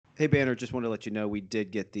Hey, Banner, just wanted to let you know we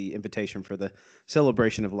did get the invitation for the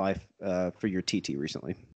celebration of life for your TT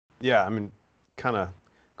recently. Yeah, I mean, kind of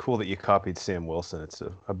cool that you copied Sam Wilson. It's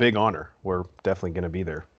a big honor. We're definitely going to be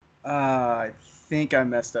there. I think I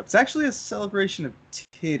messed up. It's actually a celebration of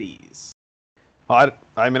titties. I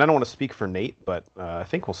mean, I don't want to speak for Nate, but I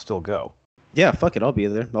think we'll still go. Yeah, fuck it. I'll be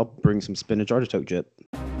there. I'll bring some spinach artichoke jip.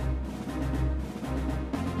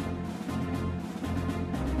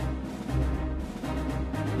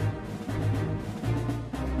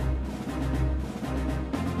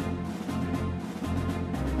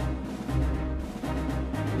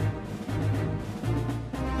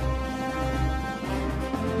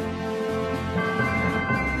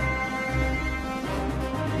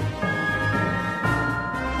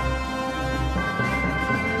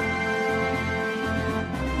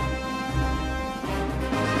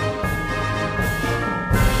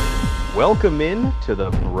 Welcome in to the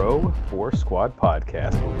Bro 4 Squad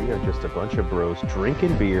podcast, where we are just a bunch of bros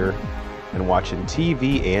drinking beer and watching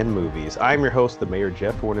TV and movies. I'm your host, the Mayor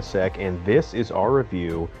Jeff Hornacek, and this is our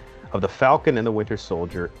review of The Falcon and the Winter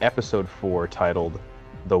Soldier, Episode 4, titled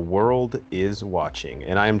The World is Watching.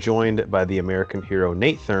 And I am joined by the American hero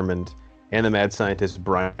Nate Thurmond and the mad scientist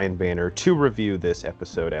Brian Banner to review this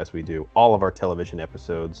episode, as we do all of our television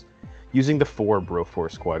episodes, using the 4 Bro 4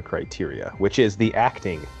 Squad criteria, which is the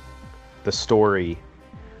acting, the story,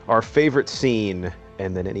 our favorite scene,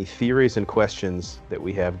 and then any theories and questions that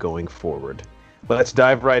we have going forward. Let's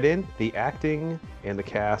dive right in. The acting and the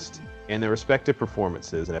cast and their respective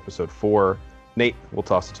performances in episode 4. Nate, we'll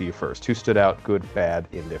toss it to you first. Who stood out, good, bad,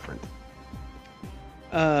 indifferent?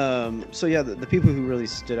 So yeah, the people who really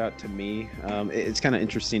stood out to me, it's kind of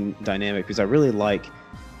interesting dynamic because I really like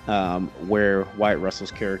where Wyatt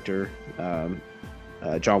Russell's character,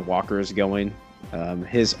 John Walker, is going.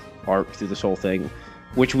 His arc through this whole thing,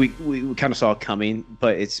 which we kind of saw coming,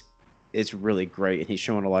 but it's really great, and he's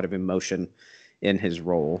showing a lot of emotion in his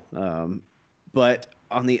role. But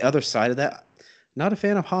on the other side of that, not a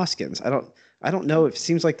fan of Hoskins. I don't know. It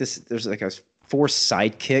seems like there's like a forced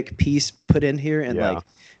sidekick piece put in here, and like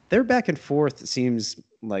their back and forth seems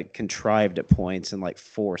like contrived at points and like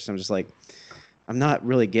forced. I'm just like, I'm not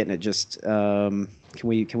really getting it. Just can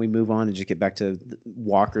we move on and just get back to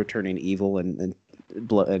Walker turning evil and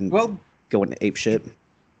going ape shit?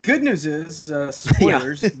 Good news is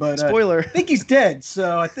spoilers, but spoiler. I think he's dead.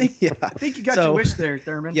 So I think you got your wish there,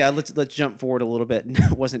 Thurman. Yeah, let's jump forward a little bit.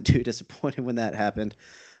 I wasn't too disappointed when that happened,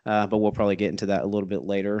 but we'll probably get into that a little bit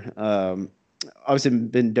later. Obviously,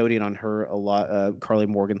 been doting on her a lot. Carly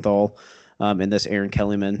Morgenthau. And this Aaron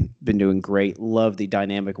Kellyman been doing great. Love the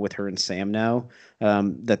dynamic with her and Sam now,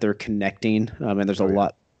 that they're connecting. And there's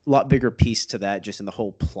a lot bigger piece to that just in the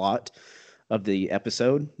whole plot of the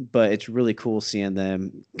episode. But it's really cool seeing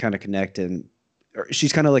them kind of connect. And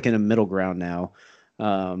she's kind of like in a middle ground now,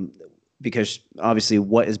 because obviously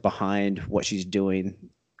what is behind what she's doing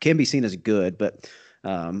can be seen as good, but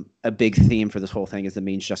a big theme for this whole thing is the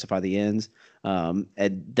means justify the ends.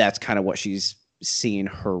 And that's kind of what she's seeing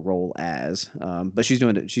her role as, but she's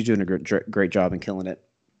doing a great job and killing it.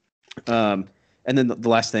 And then the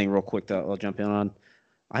last thing, real quick, that I'll jump in on,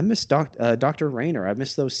 I miss Dr. Rayner. I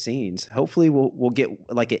miss those scenes. Hopefully, we'll get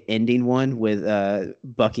like an ending one with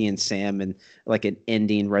Bucky and Sam, and like an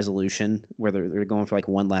ending resolution where they're going for like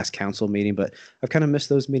one last council meeting. But I've kind of missed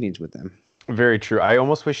those meetings with them. Very true. I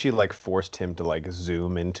almost wish she like forced him to like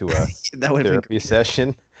zoom into a that therapy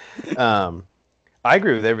session. I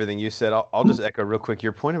agree with everything you said. I'll just echo real quick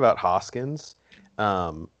your point about Hoskins.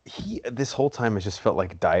 He this whole time has just felt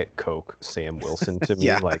like Diet Coke Sam Wilson to me.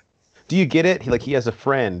 Yeah. Like, do you get it? He has a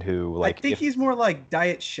friend who like. I think he's more like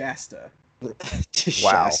Diet Shasta. Wow.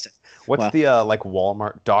 Shasta. What's the like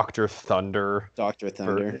Walmart Dr. Thunder? Dr.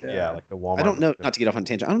 Thunder. Yeah, like the Walmart. I don't know. Not to get off on a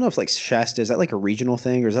tangent. I don't know if like Shasta, is that like a regional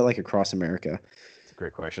thing or is that like across America? It's a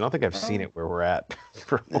great question. I don't think I've seen it where we're at.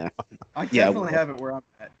 I definitely have it where I'm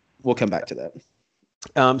at. We'll come back to that.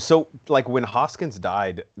 So like when Hoskins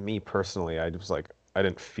died, me personally, I was like, I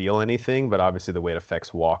didn't feel anything, but obviously the way it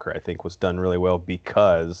affects Walker, I think, was done really well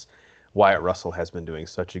because Wyatt Russell has been doing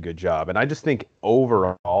such a good job. And I just think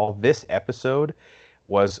overall, this episode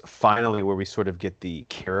was finally where we sort of get the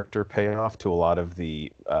character payoff to a lot of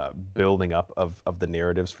the building up of the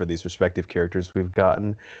narratives for these respective characters we've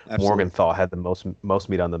gotten. Absolutely. Morgenthau had the most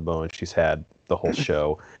meat on the bone she's had the whole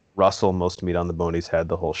show. Russell, most meat on the bone he's had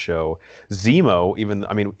the whole show. Zemo,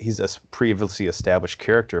 he's a previously established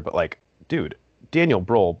character, but like, dude, Daniel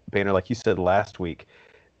Brohl, Banner, like you said last week,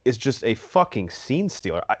 is just a fucking scene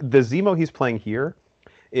stealer. The Zemo he's playing here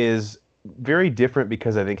is very different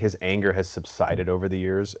because I think his anger has subsided over the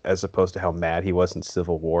years, as opposed to how mad he was in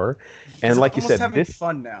Civil War. He's And like you almost said, having this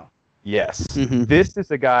fun now. yes, Mhm. this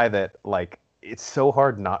is a guy that like it's so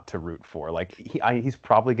hard not to root for. Like he's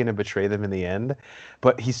probably going to betray them in the end,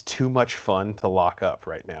 but he's too much fun to lock up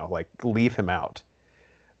right now. Like leave him out.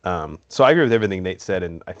 So I agree with everything Nate said,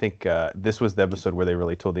 and I think this was the episode where they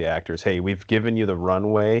really told the actors, "Hey, we've given you the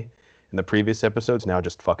runway in the previous episodes. Now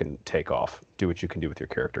just fucking take off. Do what you can do with your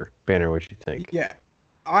character." Banner, what you think? Yeah,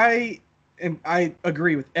 I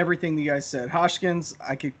agree with everything you guys said. Hoskins,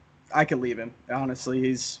 I could leave him. Honestly,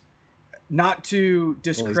 he's not to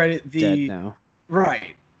discredit Dead now.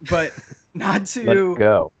 right, but not Let to it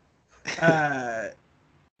go. uh,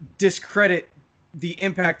 discredit the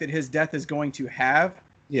impact that his death is going to have.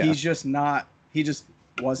 Yeah. He's just not. He just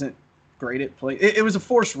wasn't great at play. It was a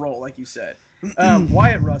forced role, like you said.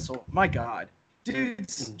 Wyatt Russell, my God,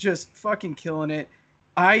 dude's just fucking killing it.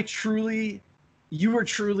 You were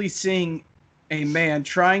truly seeing a man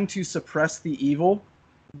trying to suppress the evil,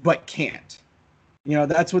 but can't. You know,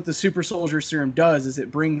 that's what the super soldier serum does, is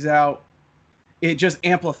it brings out, it just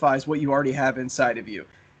amplifies what you already have inside of you.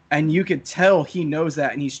 And you could tell he knows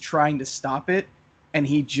that, and he's trying to stop it, and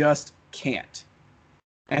he just can't.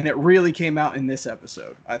 And it really came out in this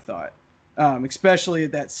episode, I thought. Especially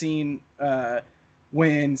at that scene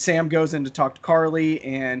when Sam goes in to talk to Carly,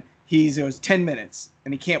 and it was 10 minutes,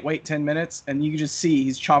 and he can't wait 10 minutes, and you can just see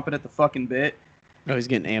he's chomping at the fucking bit. Oh, he's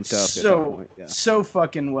getting amped up at that point. Yeah. So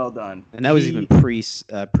fucking well done. And that was even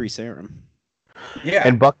pre-serum. Yeah.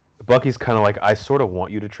 And Bucky's kind of like, I sort of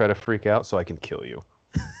want you to try to freak out so I can kill you.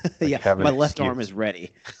 Yeah, have an my left excuse. arm is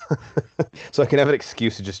ready. So I can have an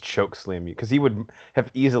excuse to just choke slam you, because he would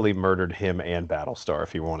have easily murdered him and Battlestar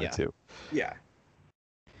if he wanted to. Yeah.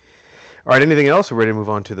 All right, anything else? We're ready to move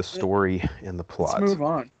on to the story and the plot. Let's move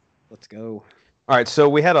on. Let's go. All right, so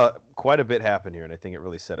we had quite a bit happen here, and I think it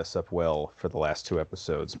really set us up well for the last two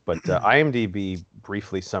episodes. But IMDb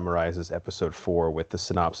briefly summarizes episode 4 with the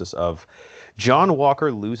synopsis of John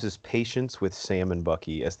Walker loses patience with Sam and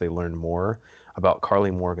Bucky as they learn more about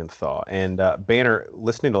Carly Morgenthau. And Banner,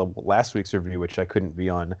 listening to last week's review, which I couldn't be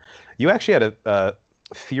on, you actually had a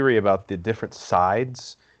theory about the different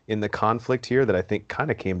sides in the conflict here that I think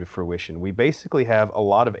kind of came to fruition. We basically have a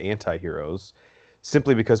lot of anti-heroes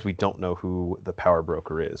simply because we don't know who the power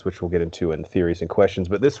broker is, which we'll get into in theories and questions.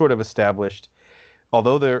 But this sort of established,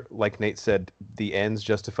 although they're, like Nate said, the ends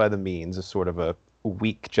justify the means, is sort of a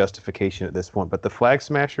weak justification at this point. But the Flag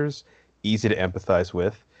Smashers, easy to empathize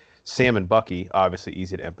with. Sam and Bucky, obviously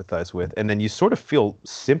easy to empathize with. And then you sort of feel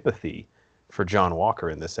sympathy for John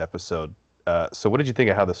Walker in this episode. So what did you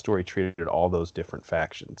think of how the story treated all those different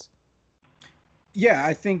factions? Yeah,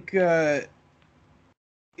 I think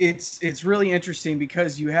it's really interesting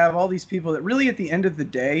because you have all these people that really, at the end of the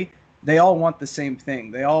day, they all want the same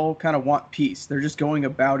thing. They all kind of want peace. They're just going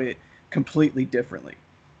about it completely differently.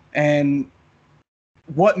 And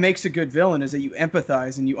what makes a good villain is that you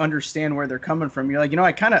empathize and you understand where they're coming from. You're like,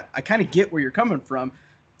 I kind of get where you're coming from.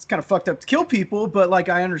 It's kind of fucked up to kill people, but like,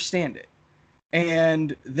 I understand it.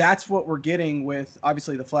 And that's what we're getting with,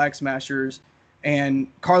 obviously, the Flag Smashers and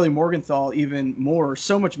Carly Morgenthau even more.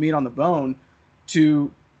 So much meat on the bone.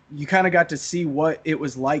 You kind of got to see what it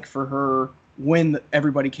was like for her when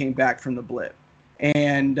everybody came back from the blip.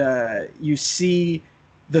 And you see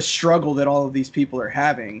the struggle that all of these people are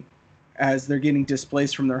having as they're getting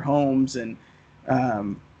displaced from their homes. And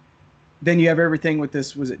then you have everything with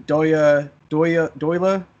this, was it Doyla?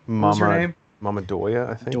 What was her name? Mama Doya,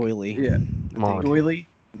 I think. Doily. Yeah. Mama Doily.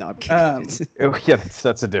 No, I'm kidding. Oh, yeah,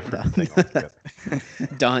 that's a different thing altogether.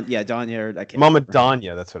 Danya. I can't Mama remember.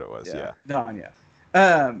 Danya, that's what it was, yeah. Danya.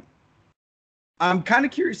 I'm kind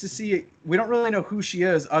of curious to see. We don't really know who she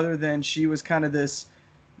is, other than she was kind of this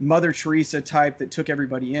Mother Teresa type that took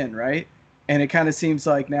everybody in, right? And it kind of seems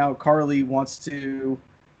like now Carly wants to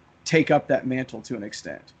take up that mantle to an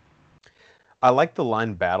extent. I like the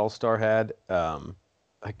line Battlestar had.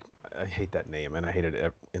 I hate that name, and I hated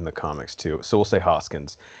it in the comics too. So we'll say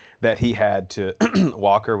Hoskins, that he had to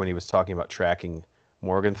Walker when he was talking about tracking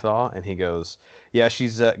Morgenthau, and he goes, "Yeah,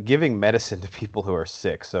 she's giving medicine to people who are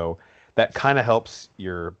sick, so that kind of helps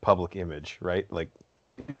your public image, right? Like,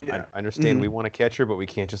 Yeah. I understand we want to catch her, but we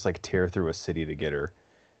can't just like tear through a city to get her."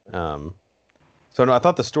 So no, I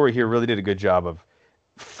thought the story here really did a good job of.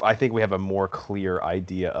 I think we have a more clear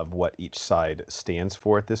idea of what each side stands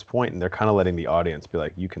for at this point, and they're kind of letting the audience be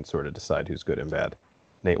like, you can sort of decide who's good and bad.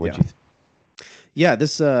 Nate, what'd you think? Yeah,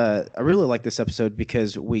 I really like this episode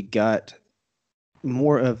because we got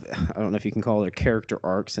more of, I don't know if you can call it a character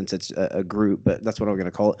arc since it's a group, but that's what I'm going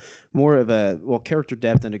to call it. More of a, well, character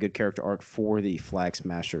depth and a good character arc for the Flag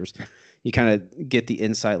Smashers. You kind of get the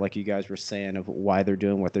insight, like you guys were saying, of why they're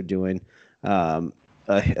doing what they're doing.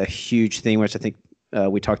 A huge thing, which I think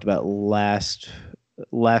we talked about last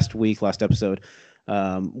episode,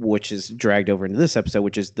 which is dragged over into this episode,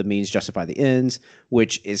 which is the means justify the ends,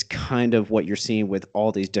 which is kind of what you're seeing with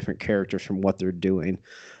all these different characters from what they're doing.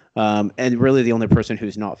 And really, the only person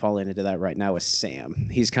who's not falling into that right now is Sam.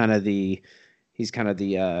 He's kind of the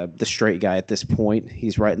straight guy at this point.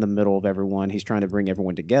 He's right in the middle of everyone. He's trying to bring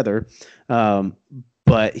everyone together,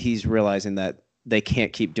 but he's realizing that they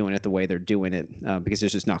can't keep doing it the way they're doing it because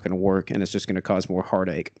it's just not going to work, and it's just going to cause more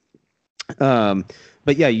heartache.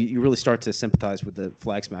 But yeah, you really start to sympathize with the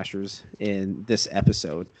Flag Smashers in this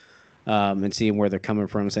episode. And seeing where they're coming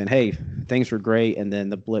from, saying, "Hey, things were great," and then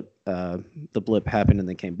the blip happened, and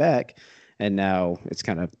then came back, and now it's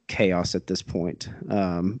kind of chaos at this point.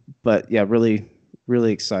 But yeah, really,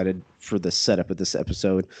 really excited for the setup of this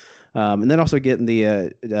episode, and then also getting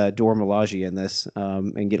the Dora Milaje in this,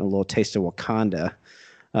 and getting a little taste of Wakanda.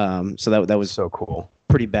 So that was So cool.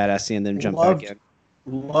 pretty badass seeing them jump back in.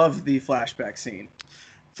 Love the flashback scene.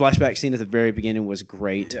 Flashback scene at the very beginning was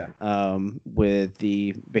great. Yeah. With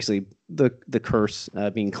basically the curse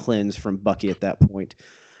being cleansed from Bucky at that point.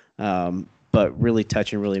 But really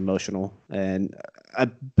touching, really emotional, and I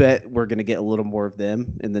bet we're going to get a little more of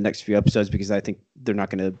them in the next few episodes because I think they're not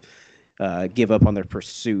going to give up on their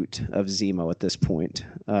pursuit of Zemo at this point.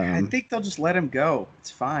 I think they'll just let him go.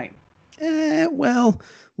 It's fine. Well,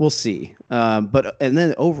 we'll see. And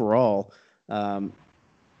then overall,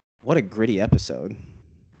 what a gritty episode.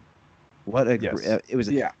 It was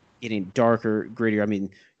getting darker, grittier. I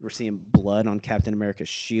mean, we're seeing blood on Captain America's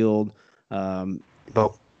shield.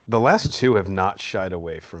 The last two have not shied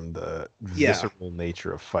away from the visceral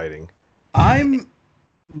nature of fighting. I'm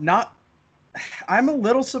a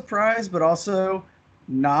little surprised, but also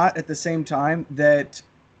not at the same time that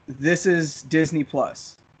this is Disney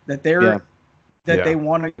Plus. That they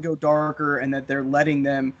want to go darker and that they're letting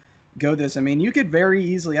them go this. I mean, you could very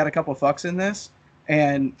easily add a couple of fucks in this,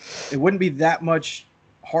 and it wouldn't be that much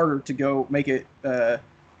harder to go make it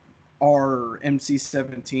R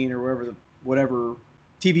MC-17 or whatever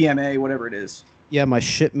TVMA, whatever it is. Yeah, my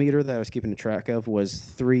shit meter that I was keeping track of was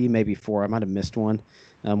 3, maybe 4. I might have missed one.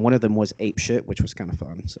 One of them was ape shit, which was kind of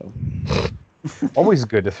fun. So always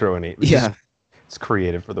good to throw in ape. Yeah, it's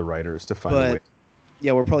creative for the writers to find a way.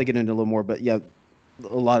 Yeah, we're probably getting into a little more, but yeah,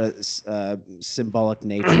 a lot of symbolic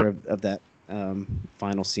nature of that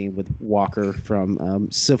final scene with Walker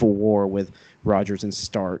from Civil War with Rogers and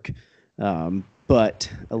Stark,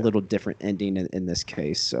 but a little different ending in this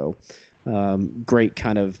case. So great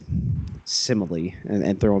kind of simile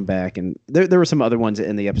and throwing back. And there were some other ones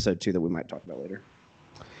in the episode too that we might talk about later.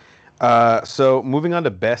 So moving on to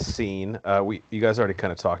best scene, you guys already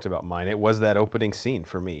kind of talked about mine. It was that opening scene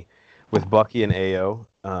for me with Bucky and Ayo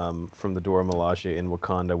from the Dora Milaje in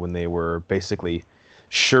Wakanda when they were basically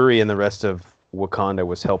Shuri and the rest of Wakanda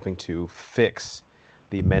was helping to fix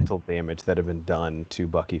the mental damage that had been done to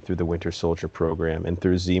Bucky through the Winter Soldier program and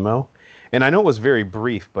through Zemo. And I know it was very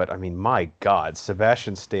brief, but I mean, my God,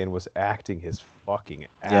 Sebastian Stan was acting his fucking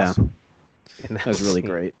ass. Yeah, that was really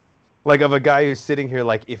great. Like, of a guy who's sitting here,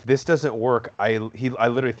 like, if this doesn't work, I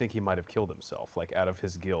literally think he might have killed himself, like, out of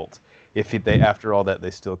his guilt. If they, after all that, they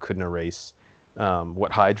still couldn't erase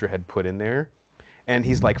what Hydra had put in there. And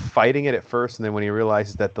he's, like, fighting it at first, and then when he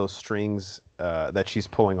realizes that those strings that she's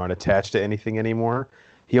pulling aren't attached to anything anymore,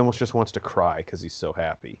 he almost just wants to cry because he's so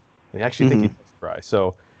happy. And I actually think he does cry.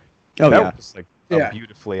 So that was, like, a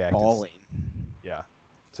beautifully acted scene. Yeah.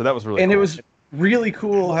 So that was really cool. It was really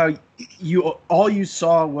cool how all you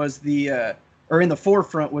saw was or in the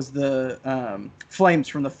forefront was the flames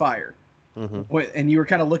from the fire. Mm-hmm. And you were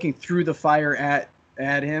kind of looking through the fire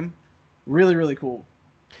at him. Really, really cool.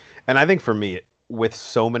 And I think for me, with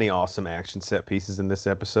so many awesome action set pieces in this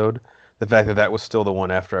episode, the fact that was still the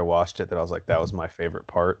one after I watched it that I was like, that was my favorite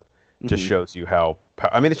part, just shows you how.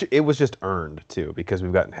 I mean, it was just earned too because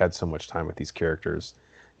we've had so much time with these characters.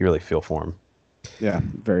 You really feel for them. Yeah,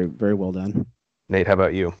 very, very well done. Nate, how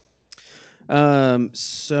about you?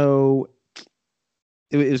 So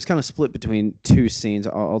it was kind of split between two scenes.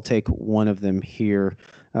 I'll take one of them here.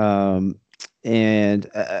 And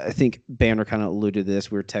I think Banner kind of alluded to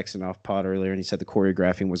this. We were texting off pod earlier, and he said the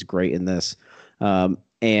choreographing was great in this.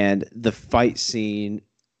 And the fight scene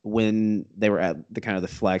when they were at the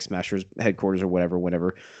Flag Smashers headquarters or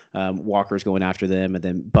whatever, Walker's going after them, and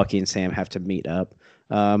then Bucky and Sam have to meet up.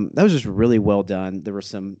 That was just really well done. There were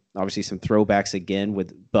obviously some throwbacks again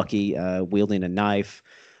with Bucky wielding a knife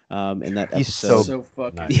in that He's episode. So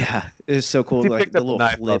fucking nice. Yeah, it was so cool. He Like picked the up the little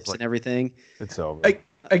knife, I was flips like, and everything. It's over.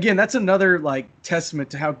 Again, that's another like testament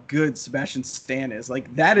to how good Sebastian Stan is.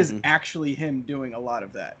 Like that is Mhm. actually him doing a lot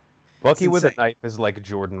of that. Bucky with a insane. knife is like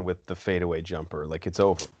Jordan with the fadeaway jumper. Like it's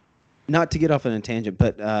over. Not to get off on a tangent,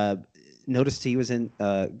 but noticed he was in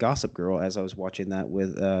Gossip Girl as I was watching that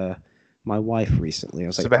with my wife recently. I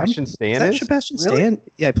was like, Sebastian is Stan that is? Sebastian Really? Stan?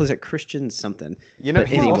 Yeah, he plays like Christian something. You know, But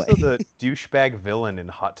he's anyway. also the douchebag villain in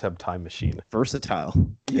Hot Tub Time Machine. Versatile.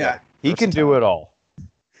 Yeah. He can do Versatile. it all.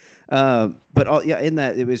 But in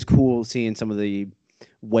that it was cool seeing some of the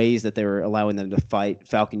ways that they were allowing them to fight.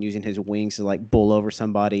 Falcon using his wings to like bull over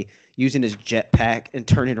somebody, using his jetpack and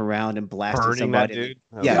turning around and blasting Burning that somebody. dude.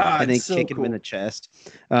 Oh, Yeah, God, and then so kicking him in cool. the chest.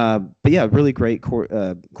 But yeah, really great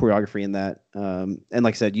choreography in that. And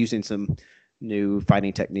like I said, using some new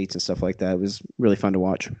fighting techniques and stuff like that. It was really fun to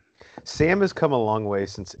watch. Sam has come a long way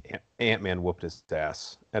since Ant-Man whooped his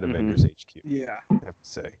ass at Mhm. Avengers HQ. Yeah. I have to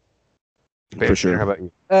say. For sure. How about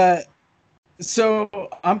you? So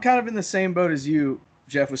I'm kind of in the same boat as you,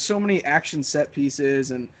 Jeff, with so many action set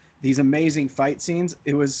pieces and these amazing fight scenes.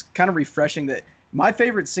 It was kind of refreshing that my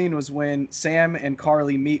favorite scene was when Sam and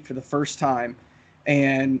Carly meet for the first time,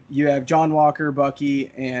 and you have John Walker,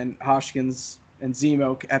 Bucky, and Hoskins and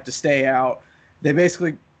Zemo have to stay out. They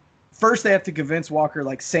basically first they have to convince Walker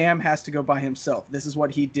like Sam has to go by himself. This is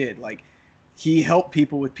what he did. Like he helped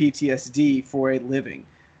people with PTSD for a living.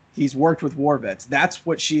 He's worked with war vets. That's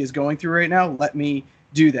what she is going through right now. Let me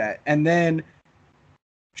do that. And then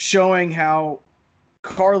showing how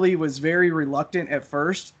Carly was very reluctant at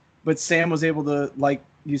first, but Sam was able to, like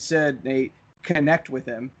you said, Nate, connect with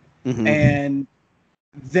him. Mhm. And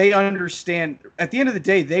they understand. At the end of the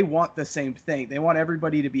day, they want the same thing. They want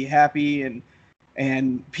everybody to be happy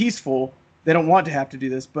and peaceful. They don't want to have to do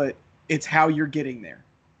this, but it's how you're getting there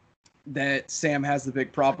that Sam has the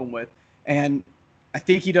big problem with. And I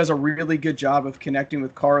think he does a really good job of connecting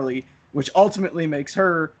with Carly, which ultimately makes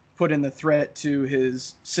her put in the threat to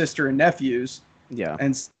his sister and nephews Yeah.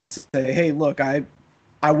 and say, "Hey, look, I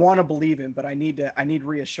want to believe him, but I need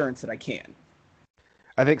reassurance that I can."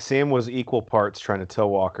 I think Sam was equal parts trying to tell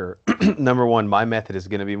Walker, number one, my method is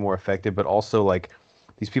going to be more effective, but also like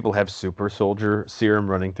these people have super soldier serum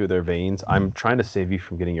running through their veins. I'm trying to save you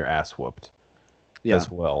from getting your ass whooped Yeah.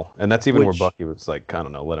 as well. And that's even Which- where Bucky was like, I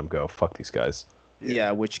don't know, let him go. Fuck these guys.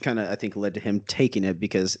 Yeah, which kind of I think led to him taking it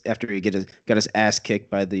because after he got his ass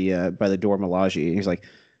kicked by the Dora Milaje, he's like,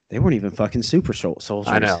 they weren't even fucking super soldiers.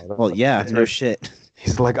 I know. Well, yeah, That's no right. shit.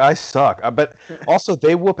 He's like, I suck. But also,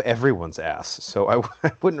 they whoop everyone's ass. So I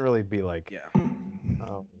wouldn't really be like, Yeah.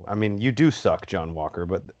 oh, I mean, you do suck, John Walker,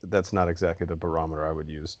 but that's not exactly the barometer I would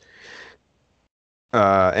use.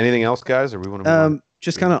 Anything else, guys, or we want to move on?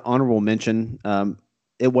 Just kind of honorable mention.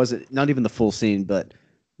 It wasn't not even the full scene, but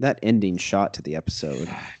that ending shot to the episode.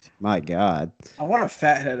 My God. I want a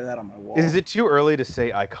fat head of that on my wall. Is it too early to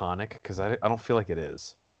say iconic? Because I don't feel like it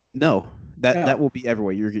is. No, that No. that will be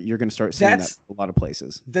everywhere. You're going to start seeing That's- that a lot of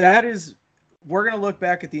places. That is, we're going to look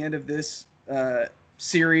back at the end of this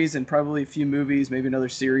series and probably a few movies, maybe another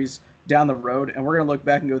series down the road, and we're going to look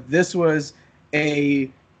back and go, this was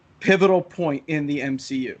a pivotal point in the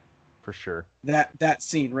MCU. For sure. That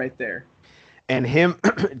scene right there. And him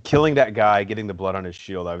killing that guy, getting the blood on his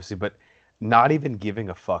shield, obviously, but not even giving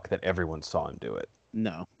a fuck that everyone saw him do it.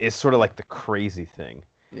 No. It's sort of like the crazy thing.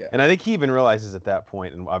 Yeah. And I think he even realizes at that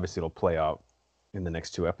point, and obviously it'll play out in the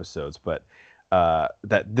next two episodes, but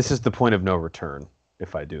that this is the point of no return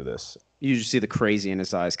if I do this. You just see the crazy in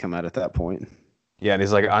his eyes come out at that point. Yeah, and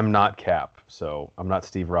he's like, I'm not Cap, so I'm not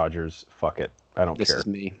Steve Rogers. Fuck it. I don't This care. is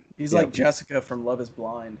me. He's Yep. like Jessica from Love is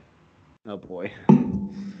Blind. Oh boy.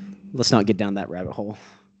 Let's not get down that rabbit hole.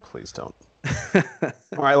 Please don't.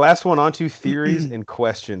 All right, last one on to theories and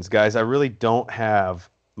questions. Guys, I really don't have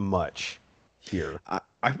much here.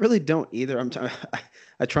 I really don't either.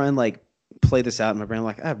 I try and like play this out in my brain.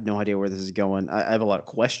 Like I have no idea where this is going. I have a lot of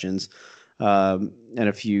questions and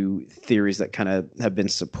a few theories that kind of have been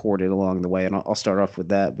supported along the way, and I'll start off with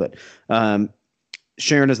that. But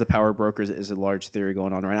Sharon as the power broker is a large theory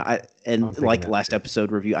going on right now. I'm And thinking like that last too.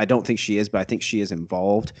 episode review, I don't think she is, but I think she is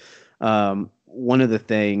involved. One of the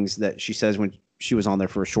things that she says when she was on there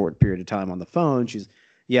for a short period of time on the phone,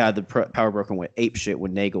 the power broker went apeshit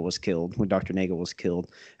when Nagel was killed, when Dr. Nagel was killed.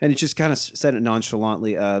 And it just kind of said it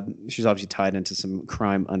nonchalantly. She's obviously tied into some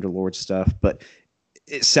crime underlord stuff, but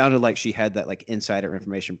it sounded like she had that like insider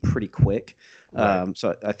information pretty quick. Right.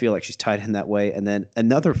 So I feel like she's tied in that way. And then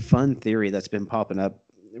another fun theory that's been popping up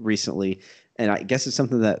recently and I guess it's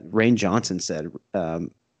something that Rain Johnson said.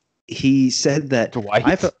 He said that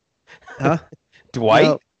Dwight? Huh?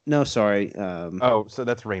 Dwight? No, sorry. Oh, so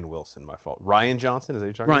that's Rainn Wilson, my fault. Ryan Johnson, is that who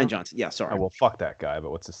you're talking Ryan about? Johnson. Yeah, sorry. Oh, well, fuck that guy,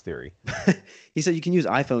 but what's his theory? He said you can use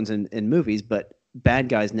iPhones in movies, but bad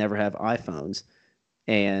guys never have iPhones.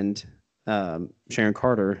 And Sharon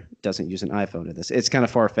Carter doesn't use an iPhone in this. It's kind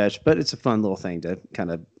of far-fetched, but it's a fun little thing to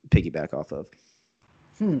kind of piggyback off of.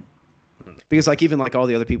 Because like even like all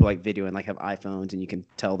the other people like video and like have iPhones, and you can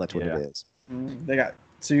tell that's what it is.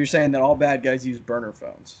 So you're saying that all bad guys use burner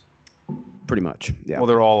phones? Pretty much, yeah. Well,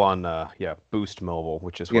 they're all on Boost Mobile,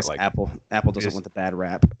 which is what like Apple doesn't want the bad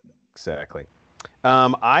rap. Exactly.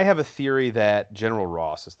 I have a theory that General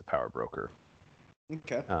Ross is the power broker.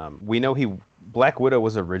 Okay. We know Black Widow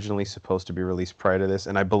was originally supposed to be released prior to this,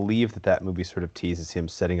 and I believe that movie sort of teases him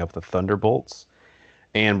setting up the Thunderbolts.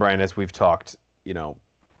 And Brian, as we've talked,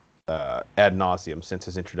 ad nauseum since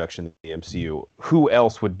his introduction to the MCU, who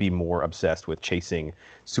else would be more obsessed with chasing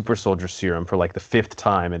super soldier serum for like the 5th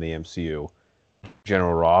time in the MCU?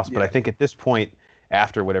 General Ross. But I think at this point,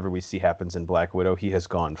 after whatever we see happens in Black Widow, he has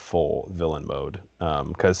gone full villain mode,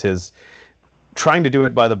 because his trying to do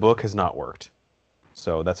it by the book has not worked.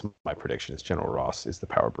 So that's my prediction, is General Ross is the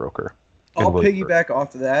power broker. I'll piggyback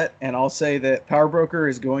off of that, and I'll say that Power Broker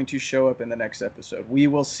is going to show up in the next episode. We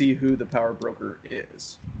will see who the Power Broker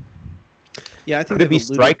is. Yeah, I think could it be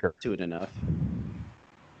Stryker to it enough.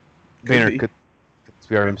 Banner, could this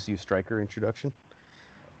be our MCU Stryker introduction?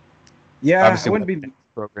 Yeah, obviously, I wouldn't be.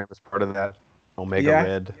 Program is part of that. Omega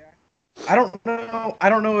Red. I don't know. I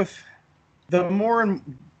don't know if the more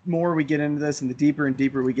and more we get into this, and the deeper and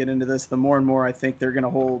deeper we get into this, the more and more I think they're going to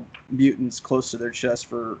hold mutants close to their chest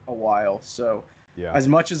for a while. So, as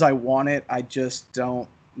much as I want it, I just don't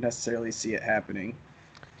necessarily see it happening.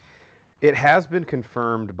 It has been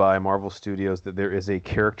confirmed by Marvel Studios that there is a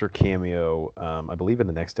character cameo, I believe in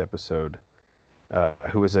the next episode,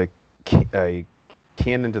 who is a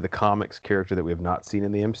canon to the comics character that we have not seen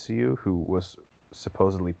in the MCU, who was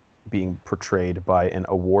supposedly being portrayed by an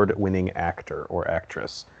award-winning actor or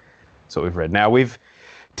actress. So we've read. Now, we've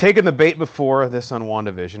taken the bait before this on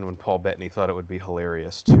WandaVision when Paul Bettany thought it would be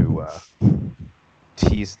hilarious to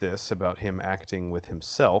tease this about him acting with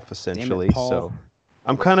himself, essentially. Damn it, Paul. So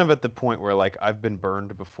I'm kind of at the point where, like, I've been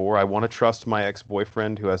burned before. I want to trust my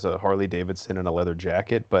ex-boyfriend who has a Harley Davidson and a leather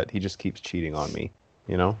jacket, but he just keeps cheating on me,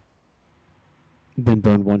 you know? Been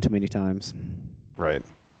burned one too many times. Right.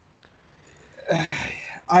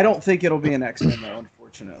 I don't think it'll be an X-Men, though,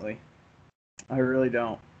 unfortunately. I really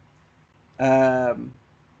don't. And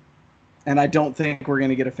I don't think we're going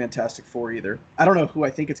to get a Fantastic Four either. I don't know who I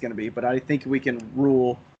think it's going to be, but I think we can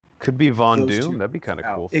rule. Could be Von Doom. That'd be kind of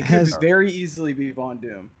cool. It could very easily be Von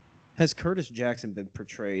Doom. Has Curtis Jackson been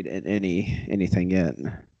portrayed in anything yet?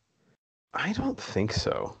 I don't think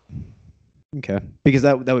so. Okay, because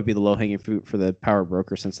that would be the low hanging fruit for the power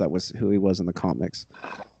broker, since that was who he was in the comics.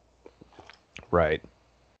 Right.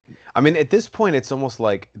 I mean, at this point, it's almost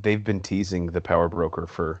like they've been teasing the power broker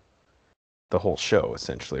for the whole show,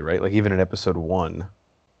 essentially, right? Like even in episode 1.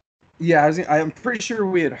 Yeah, I'm pretty sure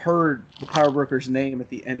we had heard the power broker's name at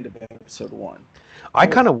the end of episode 1. I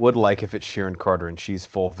kind of would like if it's Sharon Carter and she's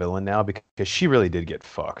full villain now, because she really did get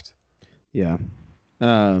fucked. Yeah.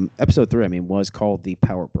 Episode 3, I mean, was called the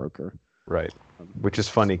power broker. Right. Which is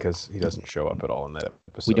funny because he doesn't show up at all in that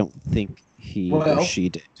episode. We don't think he or she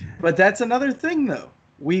did. But that's another thing, though.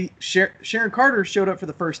 Sharon Carter showed up for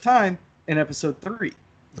the first time in episode 3.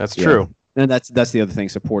 That's true. And that's the other thing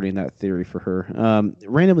supporting that theory for her.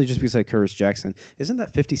 Randomly, just because Curtis Jackson, isn't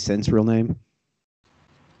that 50 Cent's real name?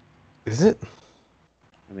 Is it?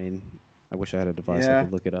 I mean, I wish I had a device I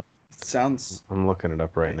could look it up. Sounds. I'm looking it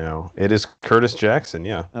up right now. It is Curtis Jackson.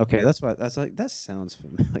 Yeah. Okay, that's why. That's like that sounds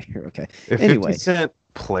familiar. Okay. If anyway, 50 Cent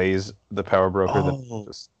plays the power broker, then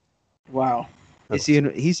just, wow. Is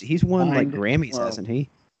he's won like Grammys, hasn't he?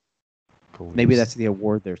 please. Maybe that's the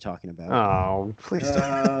award they're talking about. Oh, please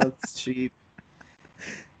don't. It's cheap.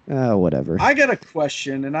 Whatever. I got a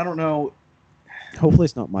question, and I don't know. Hopefully,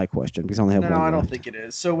 it's not my question because I only have one. No, I don't left. think it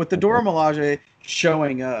is. So with the Dora Milaje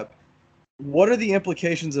showing up, what are the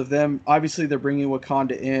implications of them? Obviously, they're bringing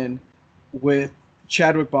Wakanda in with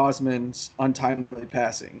Chadwick Boseman's untimely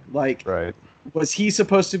passing. Like, Right. was he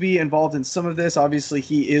supposed to be involved in some of this? Obviously,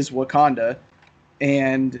 he is Wakanda.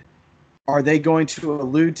 And are they going to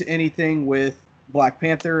allude to anything with Black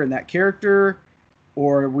Panther and that character?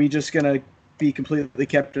 Or are we just going to be completely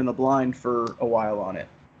kept in the blind for a while on it?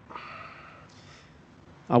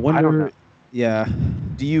 I wonder. I don't know. Yeah.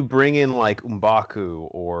 Do you bring in like M'Baku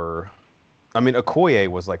or... I mean, Okoye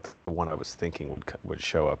was like the one I was thinking would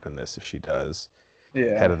show up in this if she does.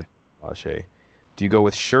 Yeah. Head of the Lachey. Do you go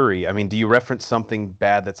with Shuri? I mean, do you reference something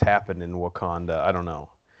bad that's happened in Wakanda? I don't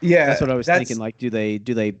know. Yeah, That's what I was thinking. Like, do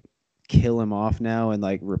they kill him off now and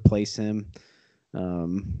like replace him? I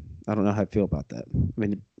don't know how I feel about that. I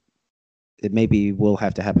mean, it maybe will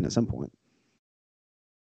have to happen at some point.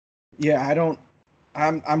 Yeah, I don't.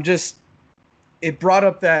 I'm just. It brought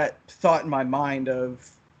up that thought in my mind of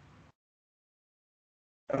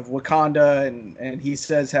Wakanda, and he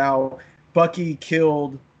says how Bucky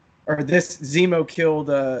killed, or this Zemo killed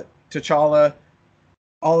T'Challa.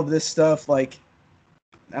 All of this stuff, like,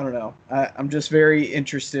 I don't know. I'm just very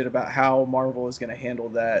interested about how Marvel is going to handle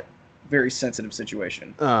that very sensitive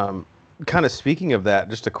situation. Kind of speaking of that,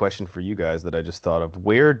 just a question for you guys that I just thought of.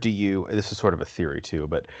 Where do you, this is sort of a theory too,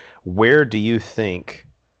 but where do you think,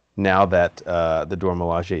 now that the Dora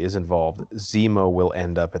Milaje is involved, Zemo will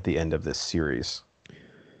end up at the end of this series?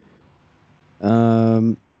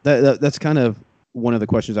 That's kind of one of the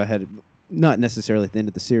questions I had, not necessarily at the end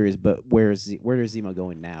of the series, but where is Zemo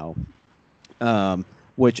going now?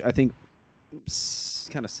 Which I think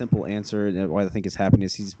kind of simple answer, and why I think is happening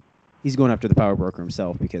is he's going after the power broker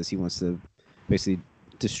himself because he wants to basically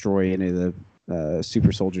destroy any of the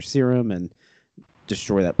super soldier serum and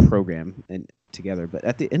destroy that program and together. But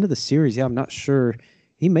at the end of the series, yeah, I'm not sure.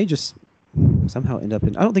 He may just somehow end up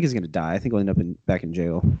in. I don't think he's going to die. I think he'll end up back in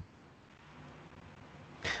jail.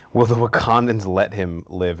 Will the Wakandans let him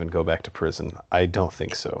live and go back to prison? I don't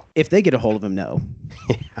think so. If they get a hold of him, no.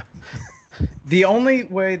 Yeah. The only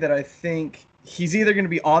way that I think he's either going to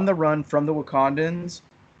be on the run from the Wakandans,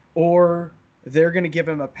 or they're going to give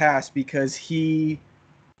him a pass because he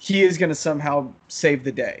is going to somehow save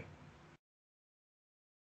the day.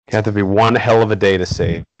 It had to be one hell of a day to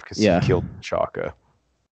save because Yeah. he killed Chaka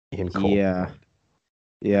in cold. Yeah.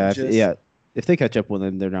 If they catch up with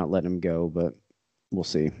him, they're not letting him go, but we'll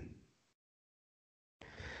see.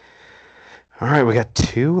 All right, we got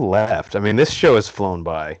 2 left. I mean, this show has flown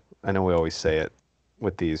by. I know we always say it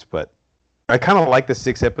with these, but I kind of like the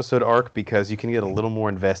 6-episode arc because you can get a little more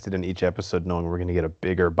invested in each episode knowing we're going to get a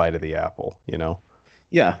bigger bite of the apple, you know?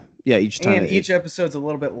 Yeah, each time. And each episode's a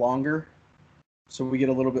little bit longer, so we get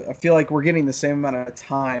a little bit. I feel like we're getting the same amount of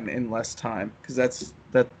time in less time, because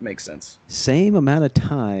that makes sense. Same amount of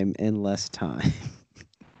time in less time.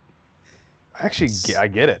 Actually, I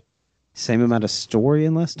get it. Same amount of story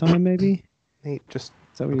in less time, maybe? Nate, just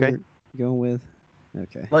Is that what okay. you're going with?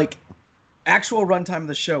 Okay. Like, actual runtime of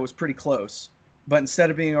the show was pretty close, but instead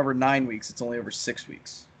of being over 9 weeks, it's only over 6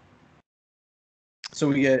 weeks. So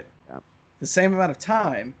we get the same amount of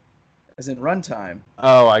time, as in runtime.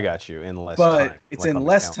 Oh, I got you. In less time. But it's like in on the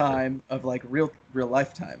less calendar. time of like real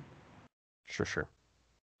lifetime. Sure.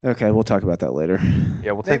 Okay, we'll talk about that later.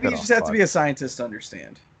 Yeah, we'll take Maybe that you off just have to pod. be a scientist to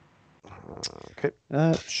understand. Okay.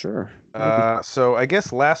 Sure. So I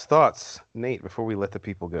guess last thoughts, Nate, before we let the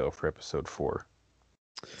people go for episode 4.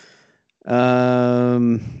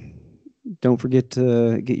 Don't forget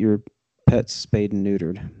to get your pets spayed and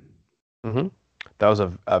neutered. Mm-hmm. That was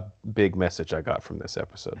a big message I got from this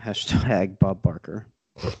episode. # Bob Barker.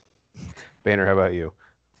 Banner, how about you?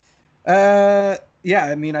 Yeah,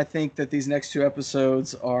 I mean, I think that these next 2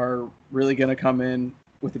 episodes are really going to come in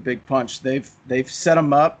with a big punch. They've set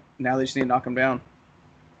them up. Now they just need to knock them down.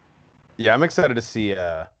 Yeah, I'm excited to see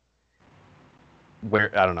where,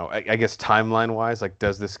 I don't know, I guess timeline-wise, like,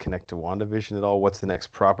 does this connect to WandaVision at all? What's the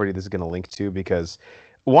next property this is going to link to? Because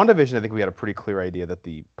WandaVision, I think we had a pretty clear idea that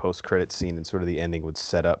the post-credit scene and sort of the ending would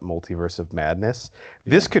set up Multiverse of Madness.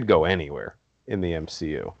 This could go anywhere in the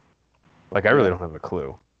MCU. Like, I really don't have a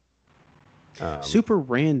clue. Super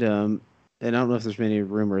random, and I don't know if there's many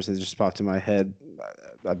rumors that just popped in my head.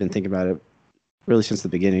 I've been thinking about it really since the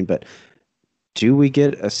beginning, but do we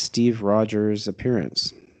get a Steve Rogers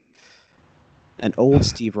appearance? An old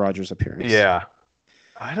Steve Rogers appearance? Yeah.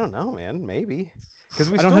 I don't know, man. Maybe. Because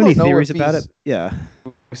we I don't still have any know theories if about he's- it. Yeah.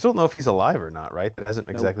 We still don't know if he's alive or not, right? That hasn't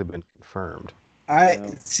exactly been confirmed.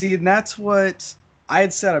 I see, and that's what I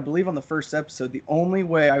had said, I believe, on the first episode. The only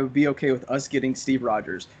way I would be okay with us getting Steve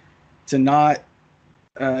Rogers to not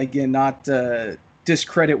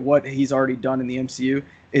discredit what he's already done in the MCU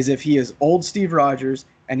is if he is old Steve Rogers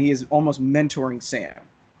and he is almost mentoring Sam.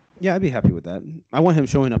 Yeah, I'd be happy with that. I want him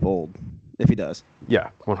showing up old, if he does.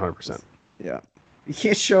 Yeah, 100%. Yeah. He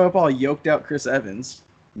can't show up all yoked out Chris Evans.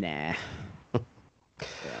 Nah.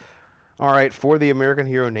 All right, for the American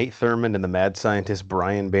hero Nate Thurmond and the mad scientist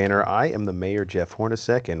Brian Banner, I am the mayor Jeff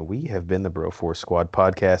Hornacek, and we have been the Bro Force Squad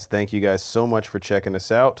podcast. Thank you guys so much for checking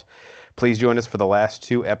us out. Please join us for the last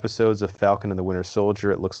 2 episodes of Falcon and the Winter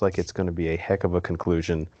Soldier. It looks like it's going to be a heck of a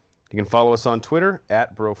conclusion. You can follow us on Twitter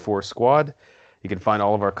at Bro Force Squad. You can find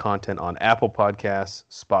all of our content on Apple Podcasts,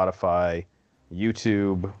 Spotify,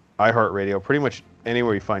 YouTube, iHeartRadio, pretty much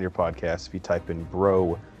anywhere you find your podcast. If you type in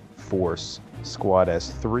Bro Force Squad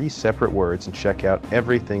as 3 separate words, and check out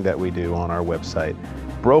everything that we do on our website,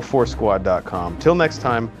 broforcesquad.com. Till next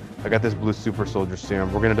time, I got this blue super soldier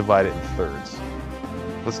serum. We're going to divide it in thirds.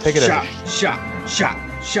 Let's take it shot, as shot.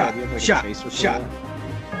 Do you have, like, a chaser for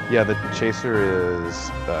that? Yeah, the chaser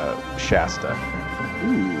is Shasta.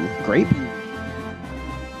 Ooh, grape.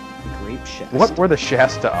 Grape Shasta. What were the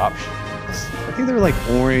Shasta options? I think they were like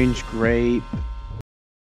orange, grape,